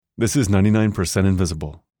This is 99%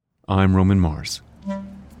 Invisible. I'm Roman Mars.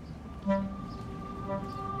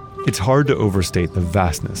 It's hard to overstate the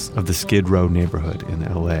vastness of the Skid Row neighborhood in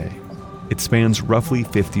LA. It spans roughly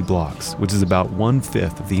 50 blocks, which is about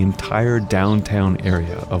 1/5 of the entire downtown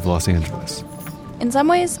area of Los Angeles. In some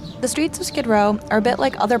ways, the streets of Skid Row are a bit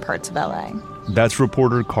like other parts of LA. That's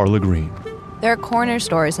reporter Carla Green. There are corner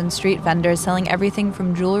stores and street vendors selling everything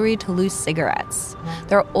from jewelry to loose cigarettes.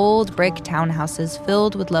 There are old brick townhouses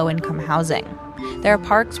filled with low-income housing. There are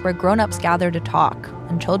parks where grown-ups gather to talk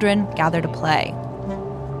and children gather to play.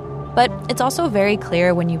 But it's also very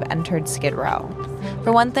clear when you've entered Skid Row.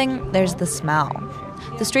 For one thing, there's the smell.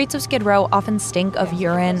 The streets of Skid Row often stink of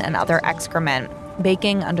urine and other excrement,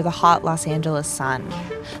 baking under the hot Los Angeles sun.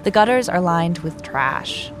 The gutters are lined with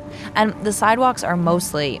trash. And the sidewalks are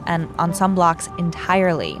mostly, and on some blocks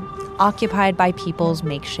entirely, occupied by people's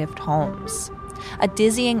makeshift homes. A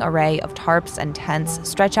dizzying array of tarps and tents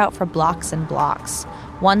stretch out for blocks and blocks,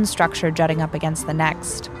 one structure jutting up against the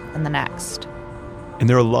next and the next. And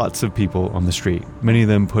there are lots of people on the street, many of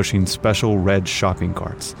them pushing special red shopping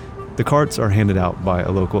carts. The carts are handed out by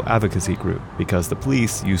a local advocacy group because the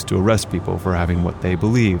police used to arrest people for having what they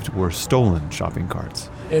believed were stolen shopping carts.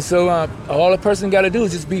 And so all a person got to do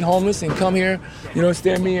is just be homeless and come here,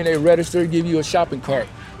 understand me, and they register, give you a shopping cart,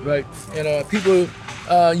 right? And people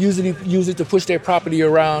usually use it to push their property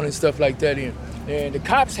around and stuff like that. And the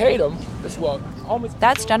cops hate them.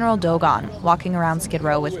 That's General Dogon walking around Skid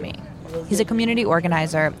Row with me. He's a community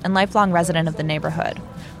organizer and lifelong resident of the neighborhood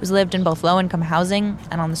who's lived in both low-income housing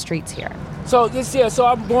and on the streets here. So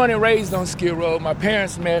I'm born and raised on Skid Row. My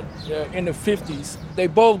parents met in the 50s. They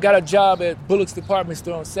both got a job at Bullock's department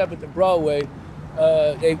store on 7th and Broadway.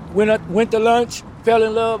 They went to lunch, fell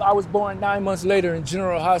in love. I was born 9 months later in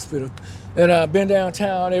General Hospital, and I've been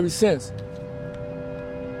downtown ever since.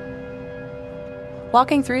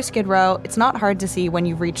 Walking through Skid Row, it's not hard to see when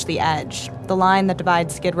you've reached the edge, the line that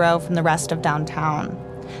divides Skid Row from the rest of downtown.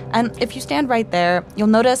 And if you stand right there, you'll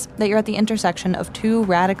notice that you're at the intersection of two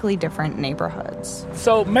radically different neighborhoods.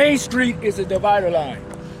 So Main Street is a divider line.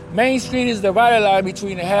 Main Street is the divider line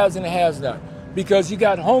between the haves and the have-not, because you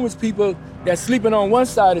got homeless people that's sleeping on one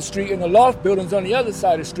side of the street and the loft buildings on the other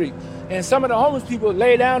side of the street. And some of the homeless people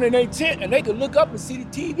lay down in their tent and they can look up and see the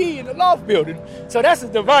TV in the loft building. So that's a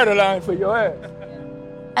divider line for your ass.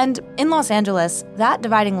 And in Los Angeles, that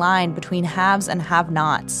dividing line between haves and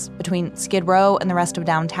have-nots, between Skid Row and the rest of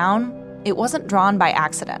downtown, it wasn't drawn by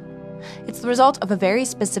accident. It's the result of a very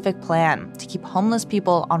specific plan to keep homeless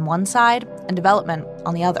people on one side and development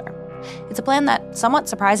on the other. It's a plan that, somewhat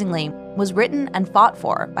surprisingly, was written and fought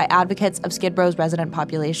for by advocates of Skid Row's resident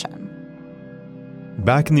population.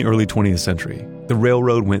 Back in the early 20th century, the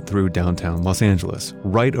railroad went through downtown Los Angeles,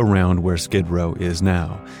 right around where Skid Row is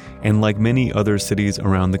now. And like many other cities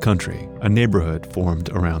around the country, a neighborhood formed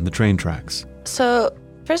around the train tracks. So,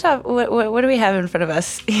 first off, what do we have in front of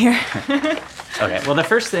us here? Okay, well, the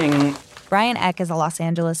first thing... Brian Eck is a Los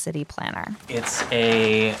Angeles city planner. It's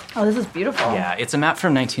a... Oh, this is beautiful. Yeah, it's a map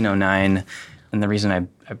from 1909. And the reason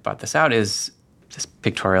I brought this out is this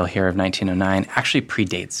pictorial here of 1909 actually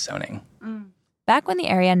predates zoning. Back when the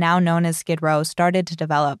area now known as Skid Row started to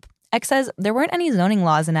develop, Eck says there weren't any zoning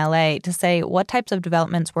laws in LA to say what types of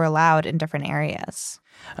developments were allowed in different areas.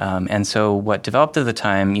 And so what developed at the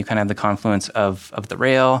time, you kind of had the confluence of the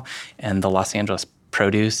rail and the Los Angeles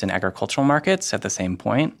produce and agricultural markets at the same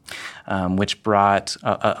point, which brought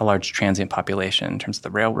a large transient population in terms of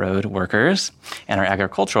the railroad workers and our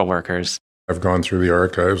agricultural workers. I've gone through the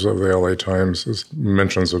archives of the LA Times, as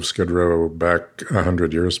mentions of Skid Row back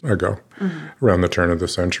 100 years ago, around the turn of the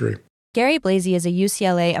century. Gary Blasey is a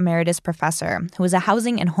UCLA emeritus professor who was a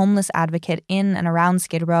housing and homeless advocate in and around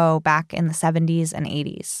Skid Row back in the 70s and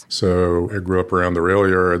 80s. So I grew up around the rail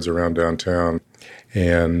yards around downtown,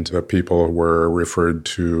 and people were referred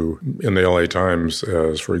to in the LA Times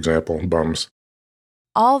as, for example, bums.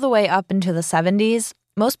 All the way up into the 70s,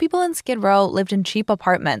 most people in Skid Row lived in cheap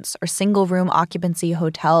apartments or single-room occupancy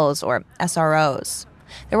hotels or SROs.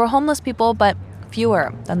 There were homeless people, but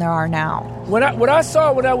fewer than there are now. What I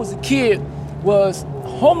saw when I was a kid was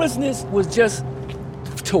homelessness was just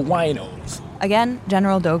to winos. Again,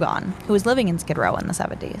 General Dogon, who was living in Skid Row in the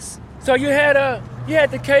 70s. So you had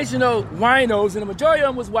the occasional winos, and the majority of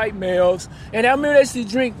them was white males, and I remember they used to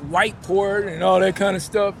drink white port and all that kind of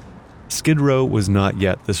stuff. Skid Row was not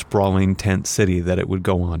yet the sprawling tent city that it would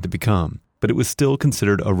go on to become, but it was still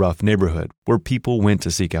considered a rough neighborhood where people went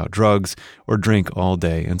to seek out drugs or drink all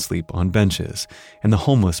day and sleep on benches, and the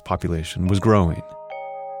homeless population was growing.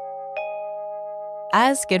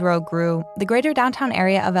 As Skid Row grew, the greater downtown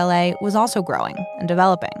area of LA was also growing and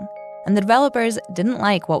developing. And the developers didn't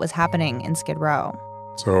like what was happening in Skid Row.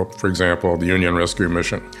 So, for example, the Union Rescue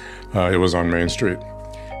Mission, it was on Main Street.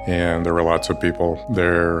 And there were lots of people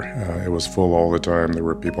there. It was full all the time. There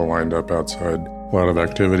were people lined up outside. A lot of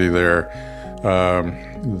activity there.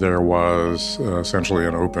 There was essentially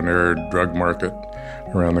an open-air drug market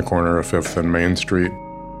around the corner of 5th and Main Street.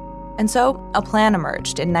 And so a plan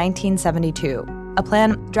emerged in 1972, a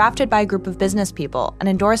plan drafted by a group of business people and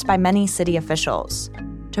endorsed by many city officials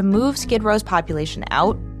to move Skid Row's population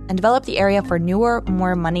out and develop the area for newer,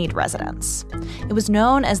 more moneyed residents. It was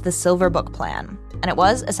known as the Silver Book Plan, and it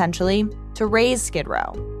was essentially to raise Skid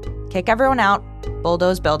Row, kick everyone out,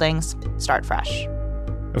 bulldoze buildings, start fresh.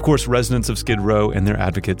 Of course, residents of Skid Row and their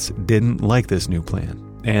advocates didn't like this new plan,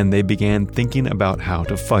 and they began thinking about how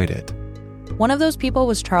to fight it. One of those people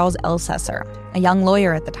was Charles Elsesser, a young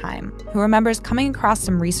lawyer at the time, who remembers coming across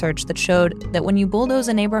some research that showed that when you bulldoze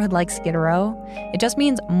a neighborhood like Skid Row, it just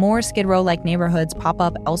means more Skid Row-like neighborhoods pop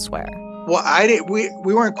up elsewhere. Well,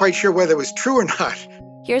 we weren't quite sure whether it was true or not.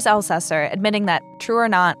 Here's Elsesser admitting that, true or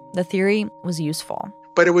not, the theory was useful.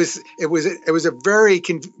 But it was a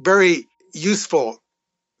very useful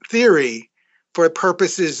theory for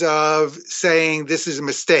purposes of saying this is a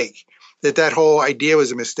mistake, that whole idea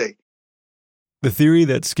was a mistake. The theory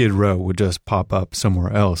that Skid Row would just pop up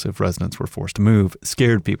somewhere else if residents were forced to move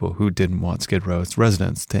scared people who didn't want Skid Row's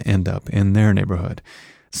residents to end up in their neighborhood.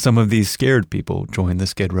 Some of these scared people joined the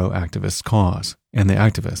Skid Row activists' cause, and the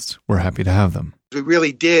activists were happy to have them. We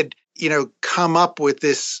really did, come up with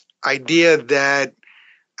this idea that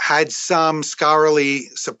had some scholarly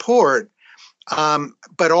support,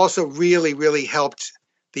 but also really, really helped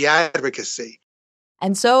the advocacy.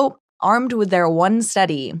 And so, armed with their one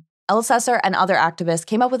study, Elsesser and other activists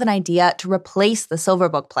came up with an idea to replace the Silver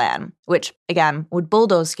Book Plan, which, again, would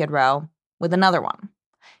bulldoze Skid Row, with another one.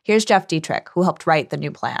 Here's Jeff Dietrich, who helped write the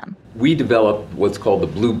new plan. We developed what's called the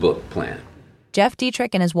Blue Book Plan. Jeff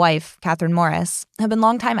Dietrich and his wife, Catherine Morris, have been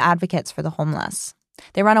longtime advocates for the homeless.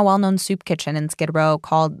 They run a well-known soup kitchen in Skid Row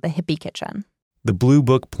called the Hippie Kitchen. The Blue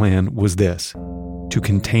Book Plan was this: to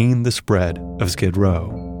contain the spread of Skid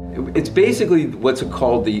Row. It's basically what's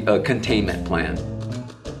called the Containment Plan.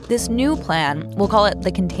 This new plan, we'll call it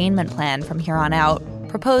the Containment Plan from here on out,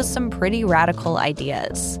 proposed some pretty radical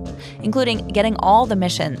ideas, including getting all the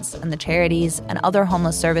missions and the charities and other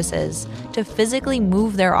homeless services to physically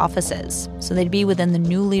move their offices so they'd be within the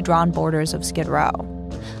newly drawn borders of Skid Row.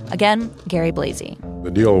 Again, Gary Blasey.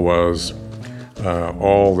 The deal was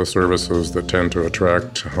all the services that tend to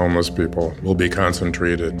attract homeless people will be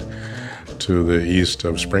concentrated to the east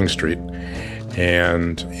of Spring Street.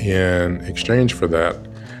 And in exchange for that,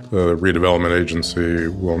 the redevelopment agency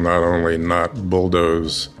will not only not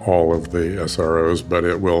bulldoze all of the SROs, but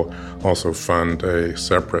it will also fund a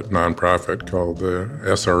separate nonprofit called the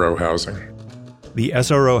SRO Housing. The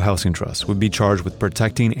SRO Housing Trust would be charged with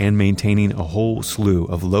protecting and maintaining a whole slew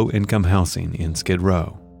of low-income housing in Skid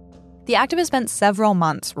Row. The activists spent several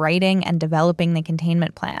months writing and developing the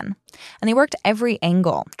containment plan, and they worked every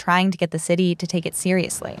angle trying to get the city to take it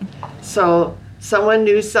seriously. So someone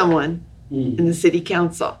knew someone in the city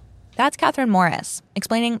council. That's Catherine Morris,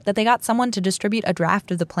 explaining that they got someone to distribute a draft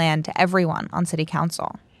of the plan to everyone on city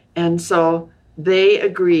council. And so they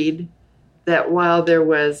agreed that while there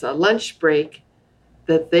was a lunch break,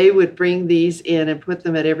 that they would bring these in and put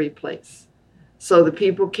them at every place. So the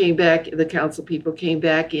people came back, the council people came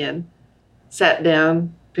back in, sat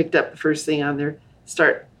down, picked up the first thing on there,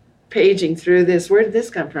 start paging through this. Where did this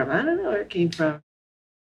come from? I don't know where it came from.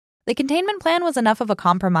 The containment plan was enough of a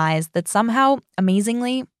compromise that somehow,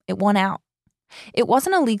 amazingly, it won out. It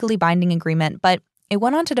wasn't a legally binding agreement, but it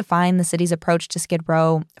went on to define the city's approach to Skid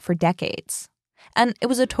Row for decades. And it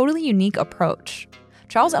was a totally unique approach.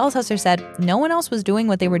 Charles Elsesser said no one else was doing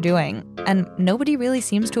what they were doing, and nobody really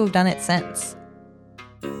seems to have done it since.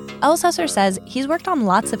 Elsesser says he's worked on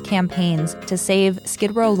lots of campaigns to save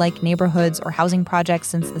Skid Row-like neighborhoods or housing projects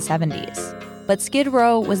since the 70s. But Skid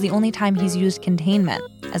Row was the only time he's used containment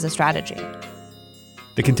as a strategy.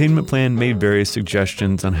 The containment plan made various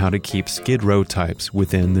suggestions on how to keep Skid Row types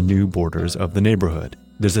within the new borders of the neighborhood.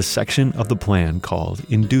 There's a section of the plan called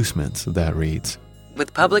inducements that reads,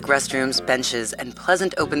 with public restrooms, benches, and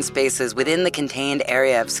pleasant open spaces within the contained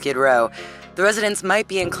area of Skid Row, the residents might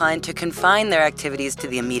be inclined to confine their activities to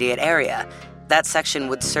the immediate area. That section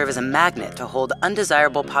would serve as a magnet to hold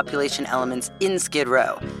undesirable population elements in Skid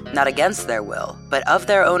Row, not against their will, but of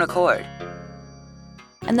their own accord.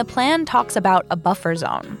 And the plan talks about a buffer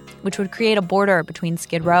zone, which would create a border between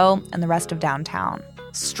Skid Row and the rest of downtown.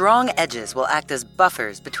 Strong edges will act as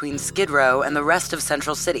buffers between Skid Row and the rest of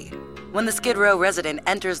Central City. When the Skid Row resident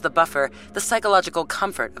enters the buffer, the psychological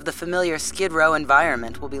comfort of the familiar Skid Row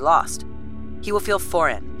environment will be lost. He will feel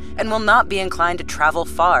foreign and will not be inclined to travel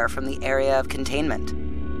far from the area of containment.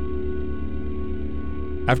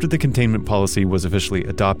 After the containment policy was officially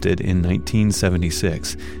adopted in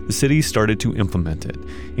 1976, the city started to implement it,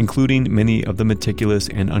 including many of the meticulous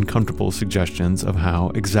and uncomfortable suggestions of how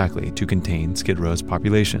exactly to contain Skid Row's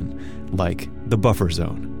population, like the buffer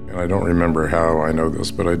zone. I don't remember how I know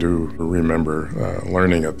this, but I do remember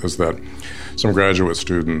learning it, is that some graduate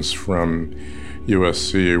students from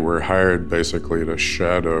USC were hired basically to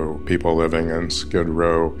shadow people living in Skid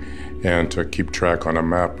Row and to keep track on a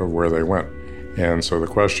map of where they went. And so the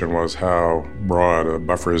question was, how broad a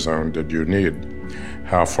buffer zone did you need?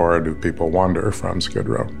 How far do people wander from Skid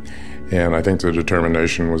Row? And I think the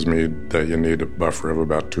determination was made that you need a buffer of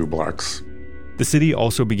about 2 blocks. The city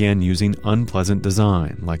also began using unpleasant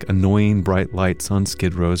design, like annoying bright lights on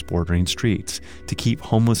Skid Row's bordering streets, to keep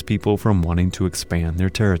homeless people from wanting to expand their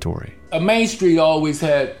territory. A Main Street always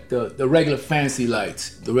had the regular fancy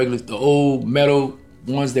lights, the old metal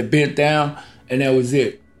ones that bent down, and that was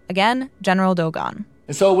it. Again, General Dogon.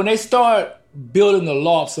 And so when they start building the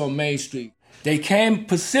lofts on Main Street, they came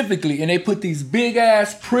specifically and they put these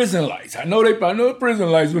big-ass prison lights. I know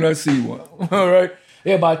prison lights when I see one, all right?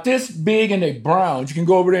 They're about this big and they're brown. You can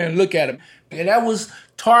go over there and look at them. And that was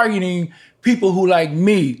targeting people who, like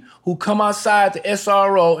me, who come outside the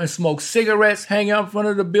SRO and smoke cigarettes, hang out in front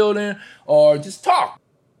of the building, or just talk.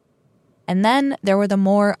 And then there were the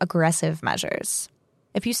more aggressive measures.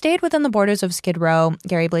 If you stayed within the borders of Skid Row,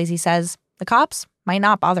 Gary Blasey says, the cops might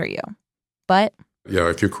not bother you. But yeah,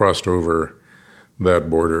 if you crossed over that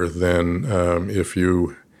border, then if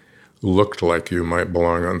you looked like you might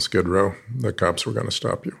belong on Skid Row, the cops were going to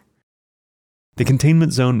stop you. The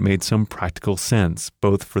containment zone made some practical sense,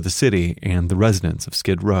 both for the city and the residents of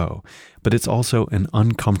Skid Row, but it's also an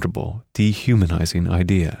uncomfortable, dehumanizing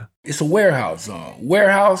idea. It's a warehouse zone.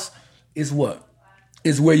 Warehouse is what?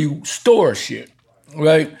 Is where you store shit,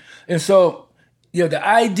 right? And so, the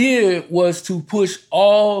idea was to push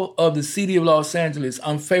all of the city of Los Angeles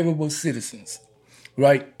unfavorable citizens,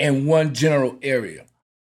 right, in one general area.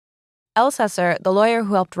 Elsesser, the lawyer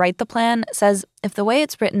who helped write the plan, says if the way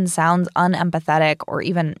it's written sounds unempathetic or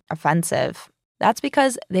even offensive, that's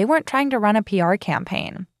because they weren't trying to run a PR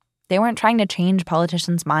campaign. They weren't trying to change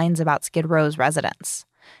politicians' minds about Skid Row's residents.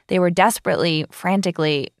 They were desperately,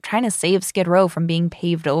 frantically trying to save Skid Row from being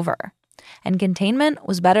paved over. And containment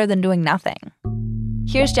was better than doing nothing.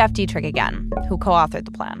 Here's Jeff Dietrich again, who co-authored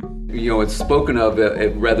the plan. It's spoken of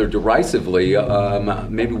rather derisively.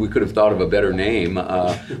 Maybe we could have thought of a better name,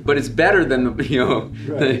 but it's better than,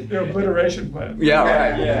 the obliteration plan. Yeah,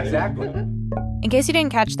 right. Yeah, exactly. In case you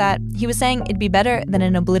didn't catch that, he was saying it'd be better than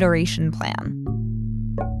an obliteration plan.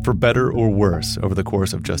 For better or worse, over the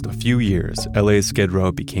course of just a few years, LA's Skid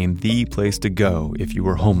Row became the place to go if you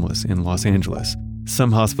were homeless in Los Angeles.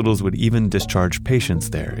 Some hospitals would even discharge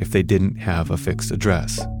patients there if they didn't have a fixed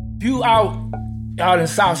address. If you out in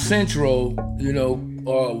South Central,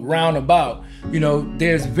 or roundabout,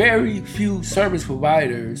 there's very few service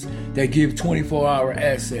providers that give 24-hour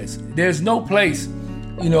access. There's no place,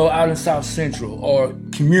 out in South Central or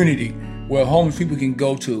community where homeless people can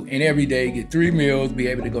go to and every day get 3 meals, be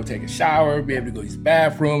able to go take a shower, be able to go to these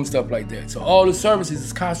bathrooms, stuff like that. So all the services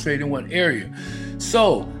is concentrated in one area.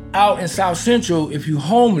 So out in South Central, if you're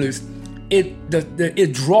homeless,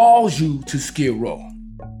 it draws you to Skid Row.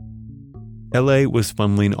 LA was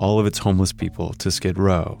funneling all of its homeless people to Skid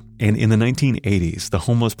Row, and in the 1980s, the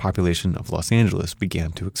homeless population of Los Angeles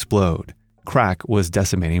began to explode. Crack was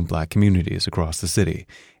decimating Black communities across the city,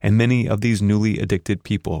 and many of these newly addicted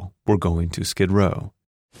people were going to Skid Row.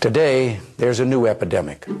 Today, there's a new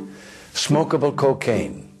epidemic, smokable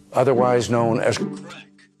cocaine, otherwise known as crack,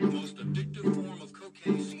 the most addictive form of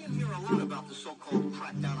cocaine. You see and hear a lot about the so-called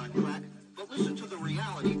crackdown on crack, but listen to the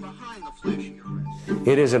reality behind the flashy arrest.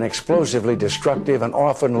 It is an explosively destructive and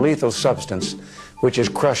often lethal substance which is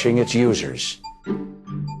crushing its users.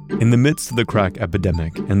 In the midst of the crack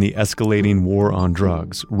epidemic and the escalating war on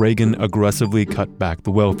drugs, Reagan aggressively cut back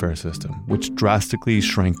the welfare system, which drastically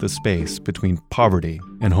shrank the space between poverty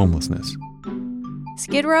and homelessness.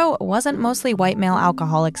 Skid Row wasn't mostly white male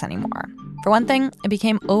alcoholics anymore. For one thing, it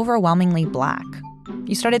became overwhelmingly Black.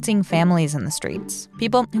 You started seeing families in the streets.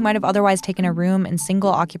 People who might have otherwise taken a room in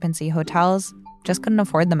single-occupancy hotels just couldn't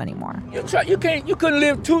afford them anymore. You couldn't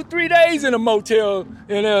live 2-3 days in a motel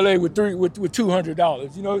in LA with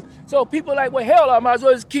 $200, So people like, well, hell, I might as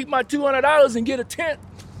well just keep my $200 and get a tent,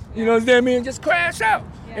 what I mean, just crash out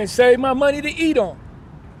and save my money to eat on.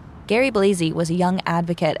 Gary Blasey was a young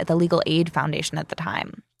advocate at the Legal Aid Foundation at the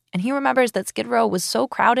time. And he remembers that Skid Row was so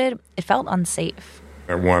crowded, it felt unsafe.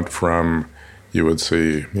 It went from, you would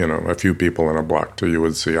see, a few people in a block to you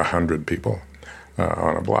would see 100 people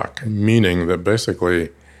on a block, meaning that basically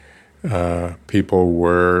people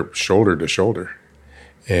were shoulder to shoulder.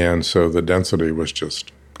 And so the density was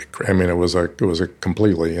just, it was a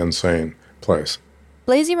completely insane place.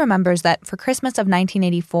 Blasey remembers that for Christmas of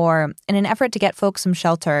 1984, in an effort to get folks some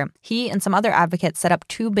shelter, he and some other advocates set up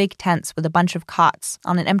 2 big tents with a bunch of cots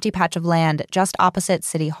on an empty patch of land just opposite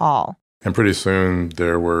City Hall. And pretty soon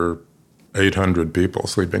there were 800 people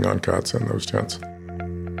sleeping on cots in those tents.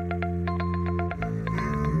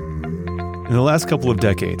 In the last couple of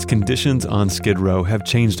decades, conditions on Skid Row have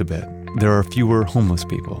changed a bit. There are fewer homeless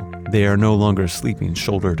people. They are no longer sleeping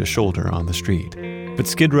shoulder to shoulder on the street. But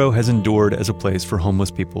Skid Row has endured as a place for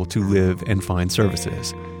homeless people to live and find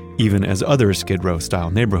services, even as other Skid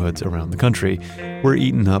Row-style neighborhoods around the country were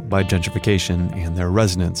eaten up by gentrification and their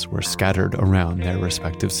residents were scattered around their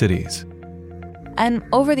respective cities. And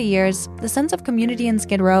over the years, the sense of community in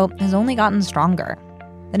Skid Row has only gotten stronger.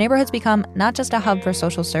 The neighborhood's become not just a hub for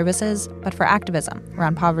social services, but for activism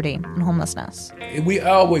around poverty and homelessness. We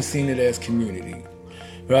always seen it as community,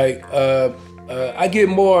 right? I get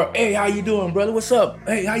more, hey, how you doing, brother? What's up?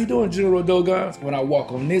 Hey, how you doing, General Dogons? When I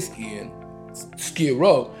walk on this end, Skid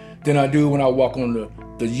Row, than I do when I walk on the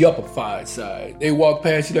yuppified side. They walk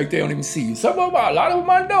past you like they don't even see you. Some of them, a lot of them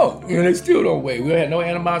I know. They still don't wait. We don't have no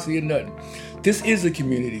animosity or nothing. This is a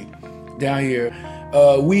community down here.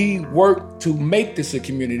 We work to make this a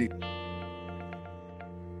community.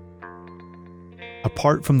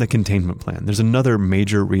 Apart from the containment plan, there's another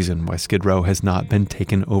major reason why Skid Row has not been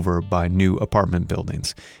taken over by new apartment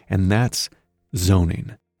buildings, and that's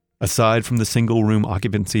zoning. Aside from the single-room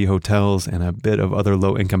occupancy hotels and a bit of other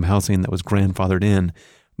low-income housing that was grandfathered in,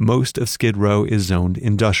 most of Skid Row is zoned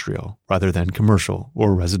industrial rather than commercial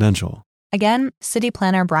or residential. Again, city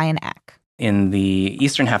planner Brian Eck. In the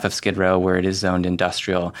eastern half of Skid Row, where it is zoned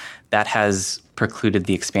industrial, that has precluded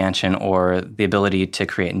the expansion or the ability to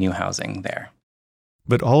create new housing there.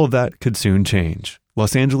 But all of that could soon change.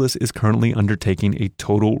 Los Angeles is currently undertaking a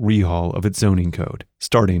total rehaul of its zoning code,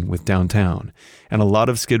 starting with downtown. And a lot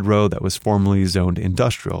of Skid Row that was formerly zoned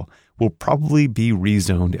industrial will probably be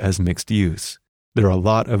rezoned as mixed use. There are a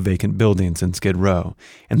lot of vacant buildings in Skid Row,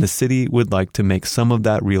 and the city would like to make some of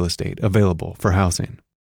that real estate available for housing.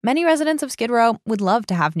 Many residents of Skid Row would love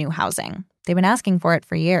to have new housing. They've been asking for it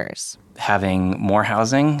for years. Having more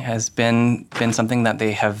housing has been something that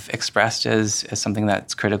they have expressed as something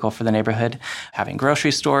that's critical for the neighborhood. Having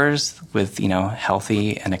grocery stores with,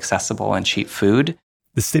 healthy and accessible and cheap food.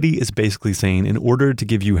 The city is basically saying in order to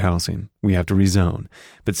give you housing, we have to rezone.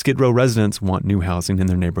 But Skid Row residents want new housing in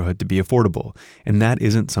their neighborhood to be affordable, and that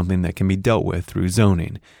isn't something that can be dealt with through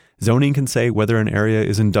zoning. Zoning can say whether an area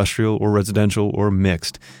is industrial or residential or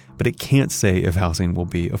mixed, but it can't say if housing will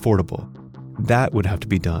be affordable. That would have to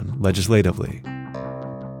be done legislatively.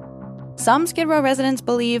 Some Skid Row residents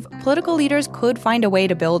believe political leaders could find a way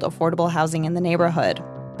to build affordable housing in the neighborhood,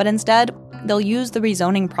 but instead, they'll use the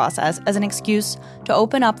rezoning process as an excuse to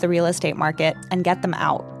open up the real estate market and get them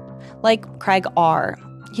out. Like Craig R.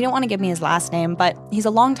 He didn't want to give me his last name, but he's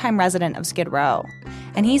a longtime resident of Skid Row.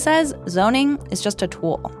 And he says zoning is just a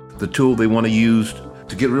tool. The tool they want to use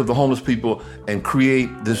to get rid of the homeless people and create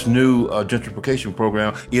this new gentrification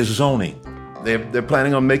program is zoning. They're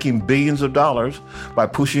planning on making billions of dollars by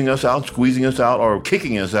pushing us out, squeezing us out, or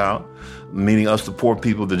kicking us out, meaning us, the poor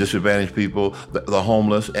people, the disadvantaged people, the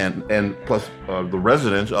homeless, and plus the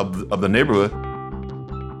residents of the neighborhood.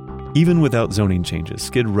 Even without zoning changes,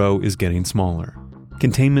 Skid Row is getting smaller.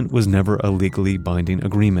 Containment was never a legally binding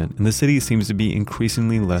agreement, and the city seems to be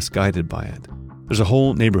increasingly less guided by it. There's a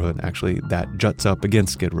whole neighborhood, actually, that juts up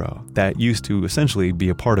against Skid Row that used to essentially be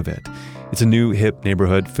a part of it. It's a new, hip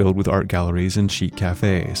neighborhood filled with art galleries and chic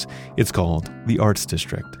cafes. It's called the Arts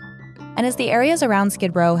District. And as the areas around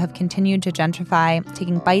Skid Row have continued to gentrify,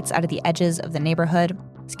 taking bites out of the edges of the neighborhood,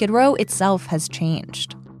 Skid Row itself has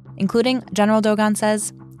changed, including, General Dogon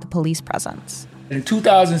says, the police presence. In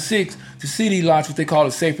 2006, the city launched what they call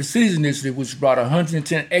a Safer Cities Initiative, which brought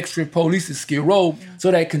 110 extra police to Skid Row,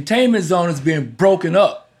 so that containment zone is being broken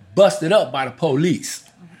up, busted up by the police.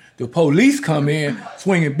 The police come in,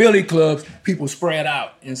 swinging billy clubs, people spread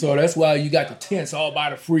out. And so that's why you got the tents all by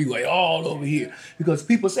the freeway, all over here. Because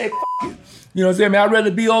people say, F it. You know what I'm saying? I'd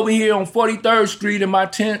rather be over here on 43rd Street in my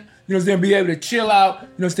tent, you know what I'm saying, be able to chill out, you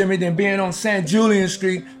know what I'm saying, than being on St. Julian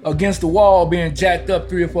Street against the wall being jacked up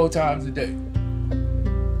 3 or 4 times a day.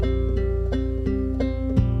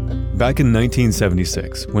 Back in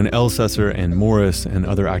 1976, when Elsesser and Morris and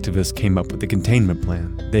other activists came up with the Containment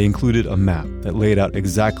Plan, they included a map that laid out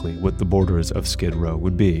exactly what the borders of Skid Row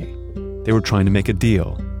would be. They were trying to make a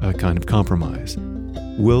deal, a kind of compromise.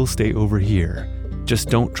 We'll stay over here. Just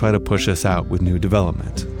don't try to push us out with new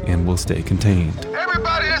development, and we'll stay contained.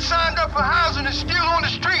 Everybody that signed up for housing is still on the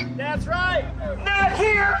street. That's right. Not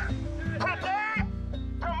here.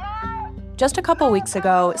 Just a couple weeks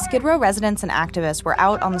ago, Skid Row residents and activists were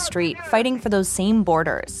out on the street fighting for those same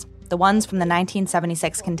borders, the ones from the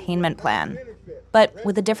 1976 Containment Plan, but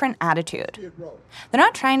with a different attitude. They're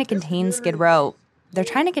not trying to contain Skid Row, they're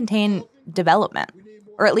trying to contain development,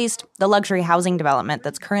 or at least the luxury housing development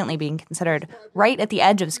that's currently being considered right at the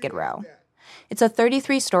edge of Skid Row. It's a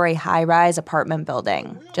 33-story high-rise apartment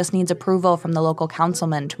building, just needs approval from the local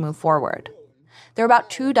councilman to move forward. There are about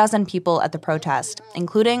 24 people at the protest,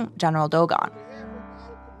 including General Dogon.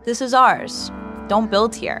 This is ours. Don't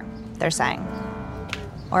build here, they're saying.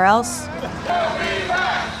 Or else... We'll be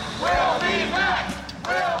back! We'll be back!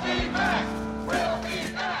 We'll be back! We'll be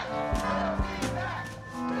back!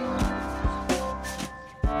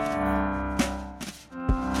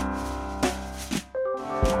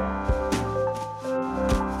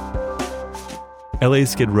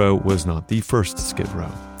 LA's Skid Row was not the first Skid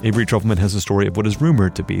Row. Avery Trufelman has a story of what is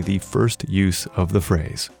rumored to be the first use of the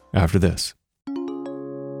phrase, after this.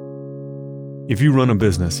 If you run a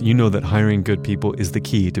business, you know that hiring good people is the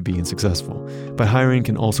key to being successful. But hiring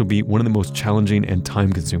can also be one of the most challenging and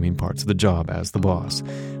time-consuming parts of the job as the boss.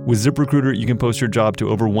 With ZipRecruiter, you can post your job to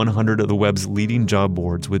over 100 of the web's leading job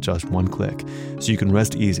boards with just one click. So you can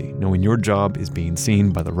rest easy knowing your job is being seen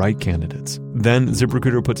by the right candidates. Then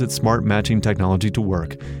ZipRecruiter puts its smart matching technology to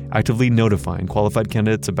work, actively notifying qualified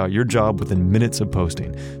candidates about your job within minutes of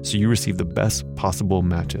posting, so you receive the best possible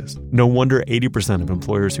matches. No wonder 80% of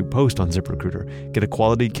employers who post on ZipRecruiter get a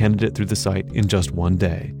quality candidate through the site in just one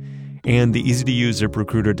day. And the easy-to-use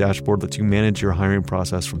ZipRecruiter dashboard lets you manage your hiring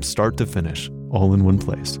process from start to finish, all in one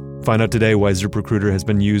place. Find out today why ZipRecruiter has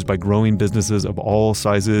been used by growing businesses of all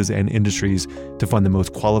sizes and industries to find the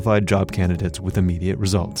most qualified job candidates with immediate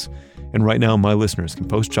results. And right now, my listeners can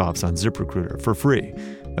post jobs on ZipRecruiter for free.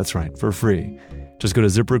 That's right, for free. Just go to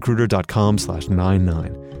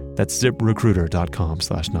ZipRecruiter.com/99. That's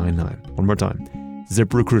ZipRecruiter.com/99. One more time.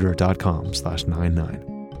 ZipRecruiter.com/99.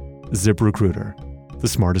 ZipRecruiter, the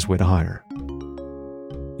smartest way to hire.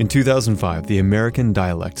 In 2005, the American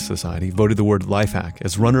Dialect Society voted the word life hack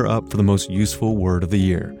as runner-up for the most useful word of the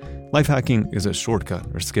year. Life hacking is a shortcut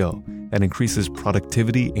or skill that increases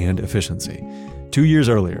productivity and efficiency. 2 years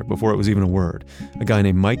earlier, before it was even a word, a guy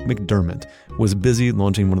named Mike McDermott was busy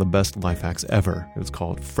launching one of the best life hacks ever. It was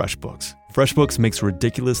called FreshBooks. FreshBooks makes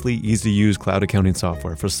ridiculously easy-to-use cloud accounting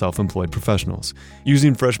software for self-employed professionals.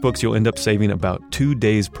 Using FreshBooks, you'll end up saving about 2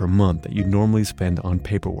 days per month that you'd normally spend on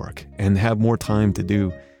paperwork and have more time to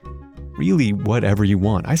do really whatever you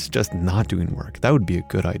want. I suggest not doing work. That would be a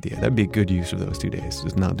good idea. That'd be a good use of those 2 days,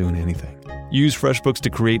 just not doing anything. Use FreshBooks to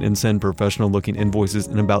create and send professional-looking invoices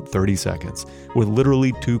in about 30 seconds. With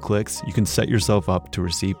literally 2 clicks, you can set yourself up to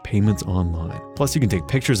receive payments online. Plus, you can take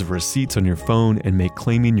pictures of receipts on your phone and make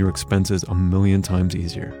claiming your expenses a million times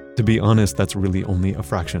easier. To be honest, that's really only a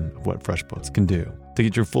fraction of what FreshBooks can do. To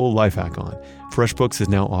get your full life hack on, FreshBooks is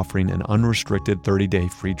now offering an unrestricted 30-day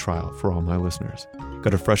free trial for all my listeners. Go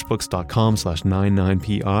to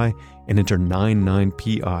freshbooks.com/99pi and enter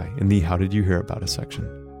 99pi in the How Did You Hear About Us section.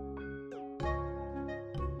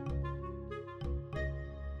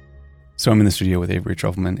 So I'm in the studio with Avery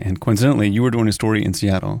Trufelman, and coincidentally, you were doing a story in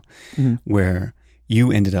Seattle where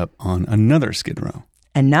you ended up on another Skid Row.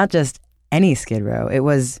 And not just any Skid Row. It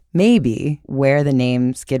was maybe where the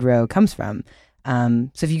name Skid Row comes from.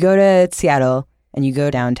 So if you go to Seattle and you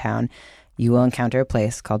go downtown, you will encounter a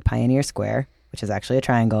place called Pioneer Square, which is actually a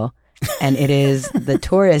triangle, and it is the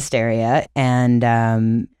tourist area.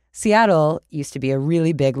 And Seattle used to be a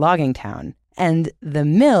really big logging town, and the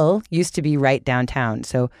mill used to be right downtown.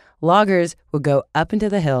 So loggers would go up into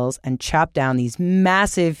the hills and chop down these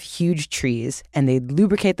massive, huge trees, and they'd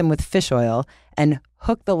lubricate them with fish oil and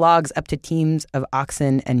hook the logs up to teams of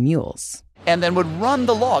oxen and mules. And then would run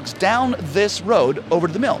the logs down this road over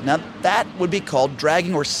to the mill. Now, that would be called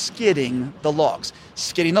dragging or skidding the logs.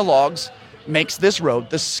 Skidding the logs makes this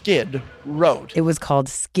road the Skid Road. It was called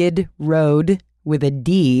Skid Road with a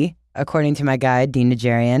D, according to my guide, Dean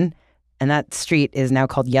Najarian. And that street is now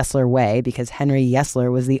called Yesler Way because Henry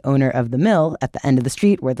Yesler was the owner of the mill at the end of the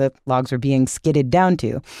street where the logs were being skidded down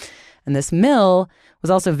to. And this mill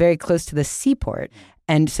was also very close to the seaport.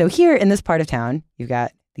 And so here in this part of town, you've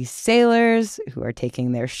got these sailors who are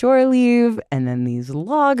taking their shore leave, and then these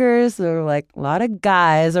loggers. There are like a lot of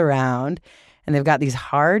guys around, and they've got these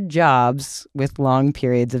hard jobs with long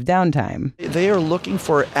periods of downtime. They are looking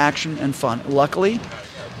for action and fun. Luckily,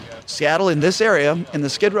 Seattle in this area, in the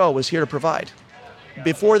Skid Row, was here to provide.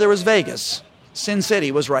 Before there was Vegas, Sin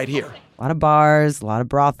City was right here. A lot of bars, a lot of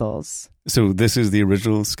brothels. So this is the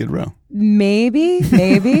original Skid Row? Maybe.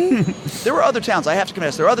 There were other towns, I have to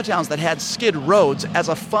confess, there were other towns that had skid roads as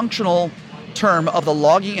a functional term of the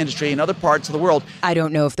logging industry in other parts of the world. I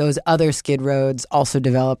don't know if those other skid roads also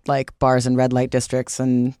developed like bars and red light districts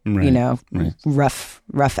and, rough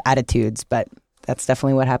attitudes, but that's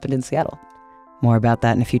definitely what happened in Seattle. More about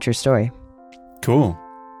that in a future story. Cool.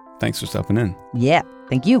 Thanks for stopping in. Yeah,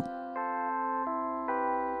 thank you.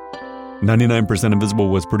 99% Invisible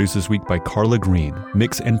was produced this week by Carla Green.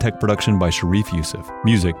 Mix and tech production by Sharif Yusuf.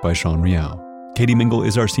 Music by Sean Rial. Katie Mingle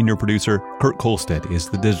is our senior producer. Kurt Kolstead is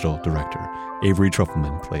the digital director. Avery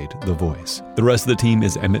Trufelman played the voice. The rest of the team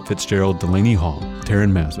is Emmett Fitzgerald, Delaney Hall,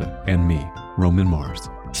 Taryn Mazza, and me, Roman Mars.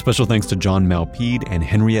 Special thanks to John Malpede and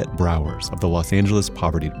Henriette Browers of the Los Angeles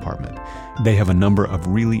Poverty Department. They have a number of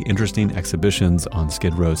really interesting exhibitions on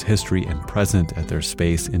Skid Row's history and present at their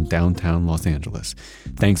space in downtown Los Angeles.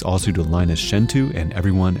 Thanks also to Linus Shentu and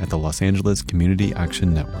everyone at the Los Angeles Community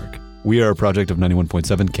Action Network. We are a project of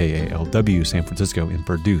 91.7 KALW San Francisco and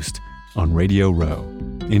produced on Radio Row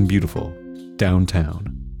in beautiful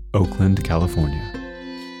downtown Oakland, California.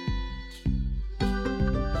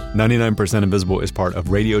 99% Invisible is part of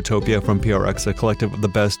Radiotopia from PRX, a collective of the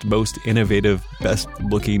best, most innovative,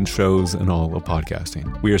 best-looking shows in all of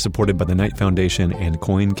podcasting. We are supported by the Knight Foundation and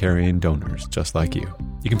coin-carrying donors just like you.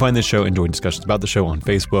 You can find this show and join discussions about the show on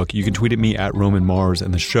Facebook. You can tweet at me at Roman Mars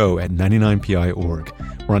and the show at 99pi.org.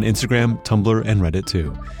 We're on Instagram, Tumblr, and Reddit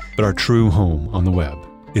too. But our true home on the web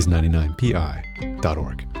is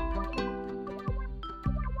 99pi.org.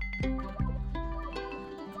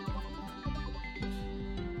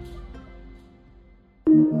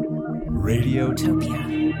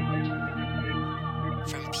 Radiotopia.